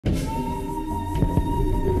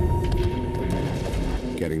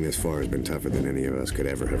Getting this far has been tougher than any of us could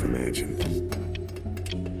ever have imagined.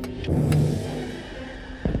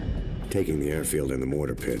 Taking the airfield and the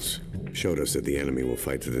mortar pits showed us that the enemy will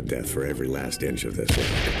fight to the death for every last inch of this rock.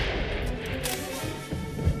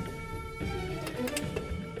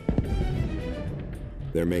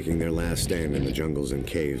 They're making their last stand in the jungles and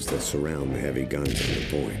caves that surround the heavy guns on the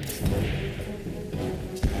point.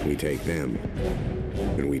 We take them,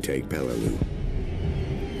 and we take Peleliu.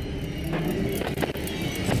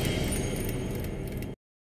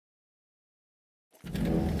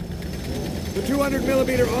 The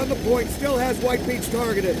 200mm on the point still has White Beach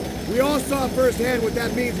targeted. We all saw firsthand what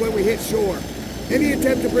that means when we hit shore. Any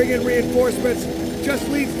attempt to bring in reinforcements just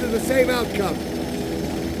leads to the same outcome.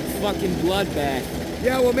 Fucking bloodbath.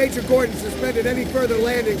 Yeah, well, Major Gordon suspended any further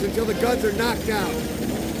landings until the guns are knocked out.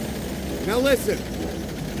 Now listen,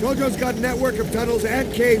 Jojo's got a network of tunnels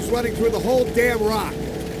and caves running through the whole damn rock.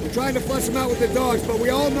 We're trying to flush them out with the dogs, but we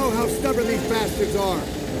all know how stubborn these bastards are.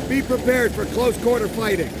 Be prepared for close quarter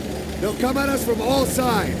fighting. They'll come at us from all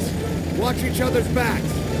sides. Watch each other's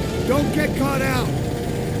backs. Don't get caught out.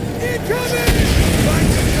 Incoming! Find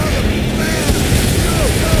some cover! Fast! Go,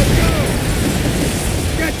 go, go!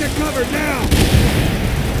 Get to cover now!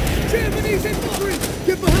 Japanese infantry!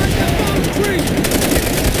 Get behind that bomb tree!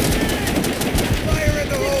 Fire in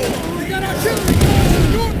the hole! We got artillery going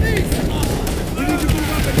northeast! We need to move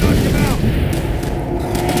up and knock them out!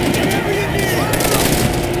 Whatever you need!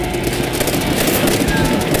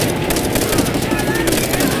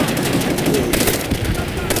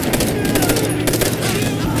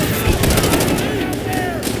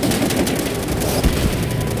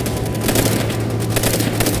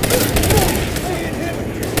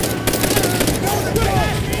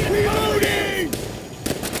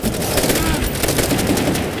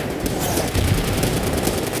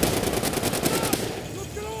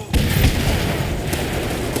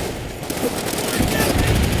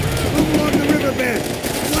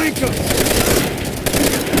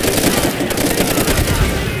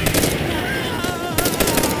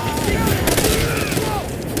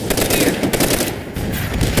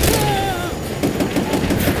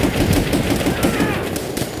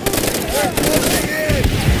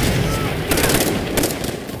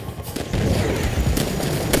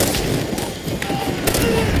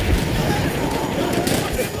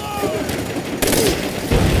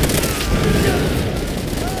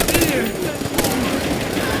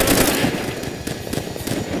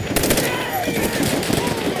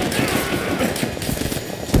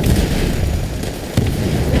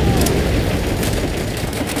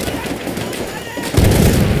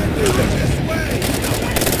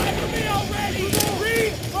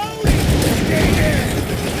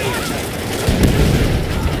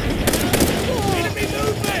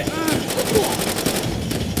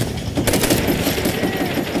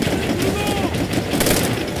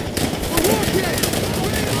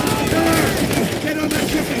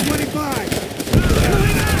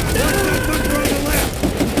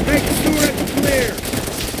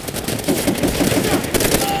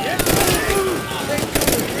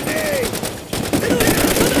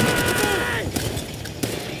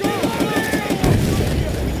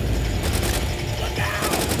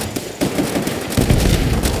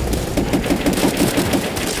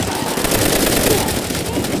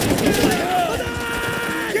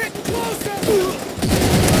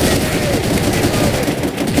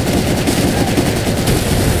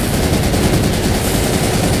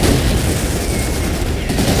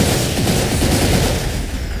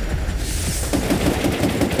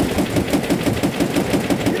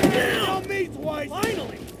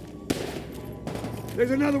 There's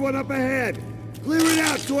another one up ahead. Clear it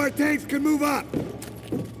out so our tanks can move up. Enemy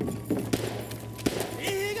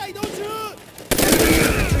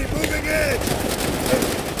moving in.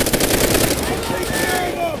 Take care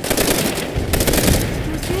of them.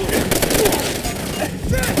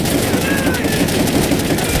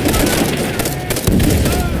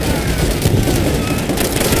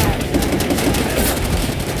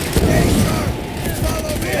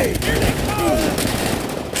 Follow me. Here they come.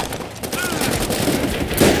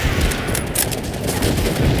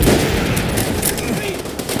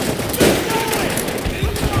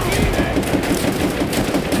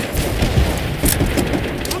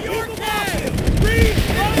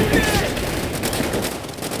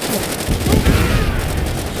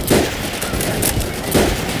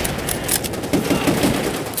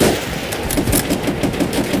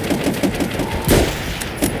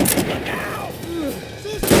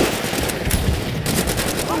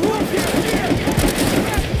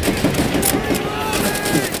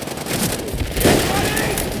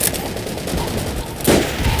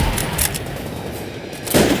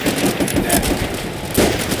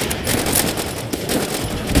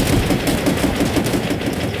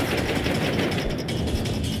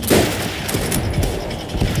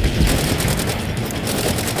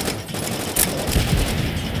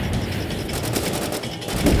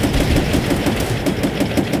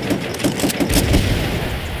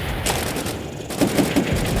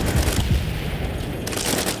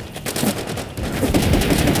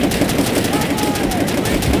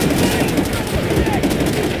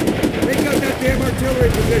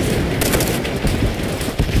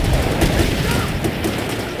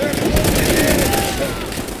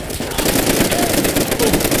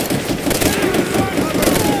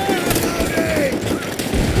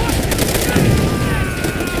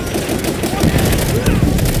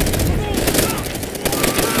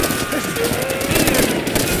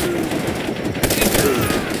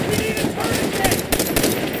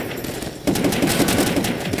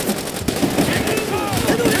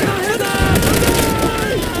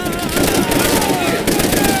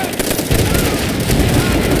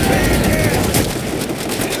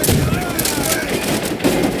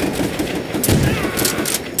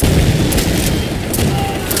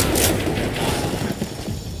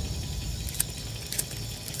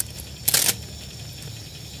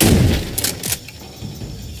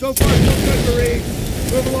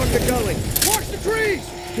 Freeze!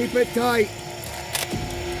 Keep it tight.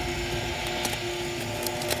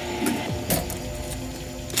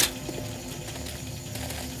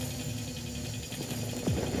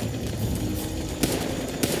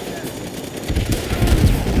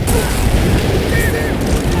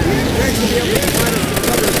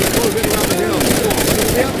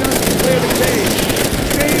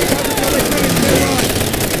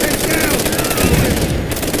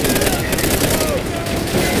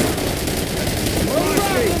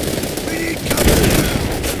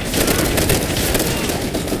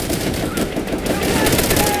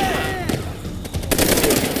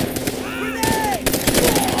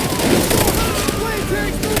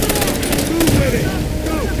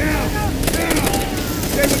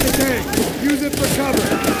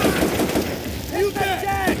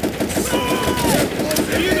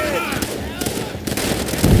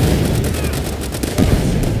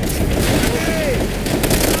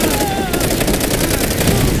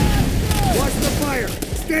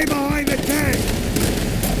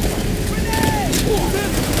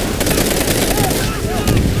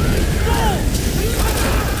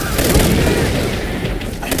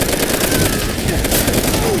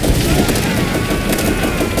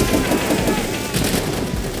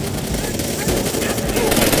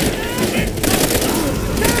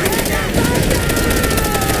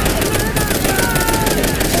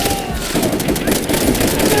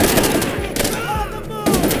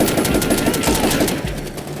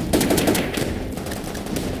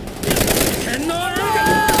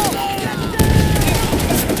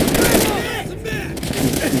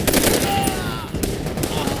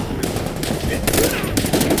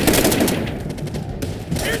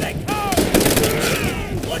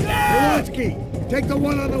 Take the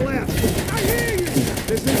one on the left. I hear you.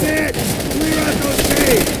 This is it. Clear out those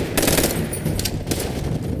caves.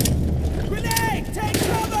 Grenade! Take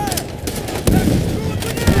cover!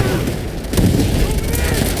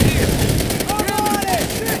 I'm on it!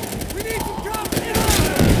 Shit! We need some cover!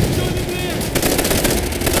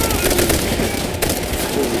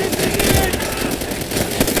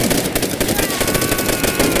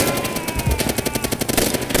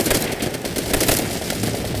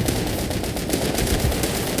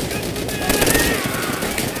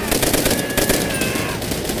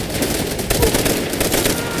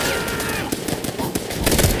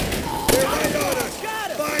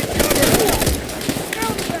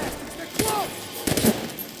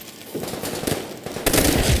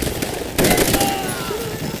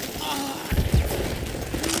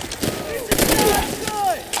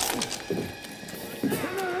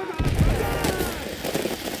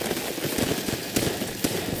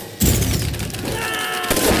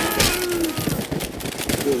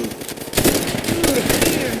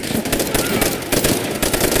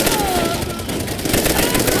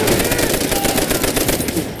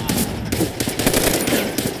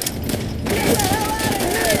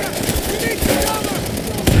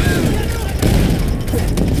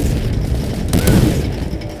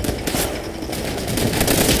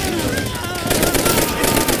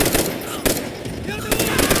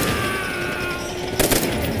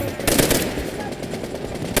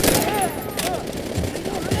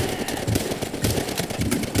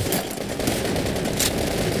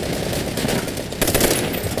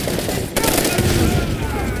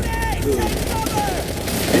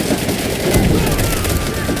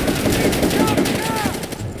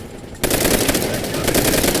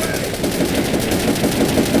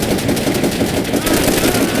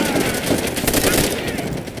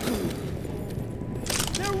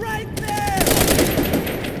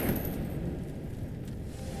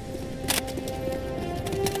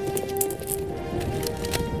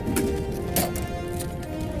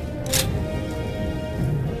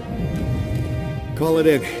 Call it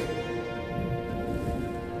in.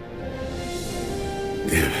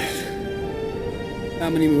 Damn it.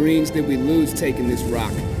 How many Marines did we lose taking this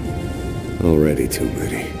rock? Already too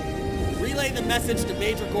many. Relay the message to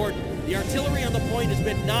Major Gordon. The artillery on the point has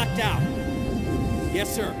been knocked out.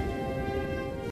 Yes, sir.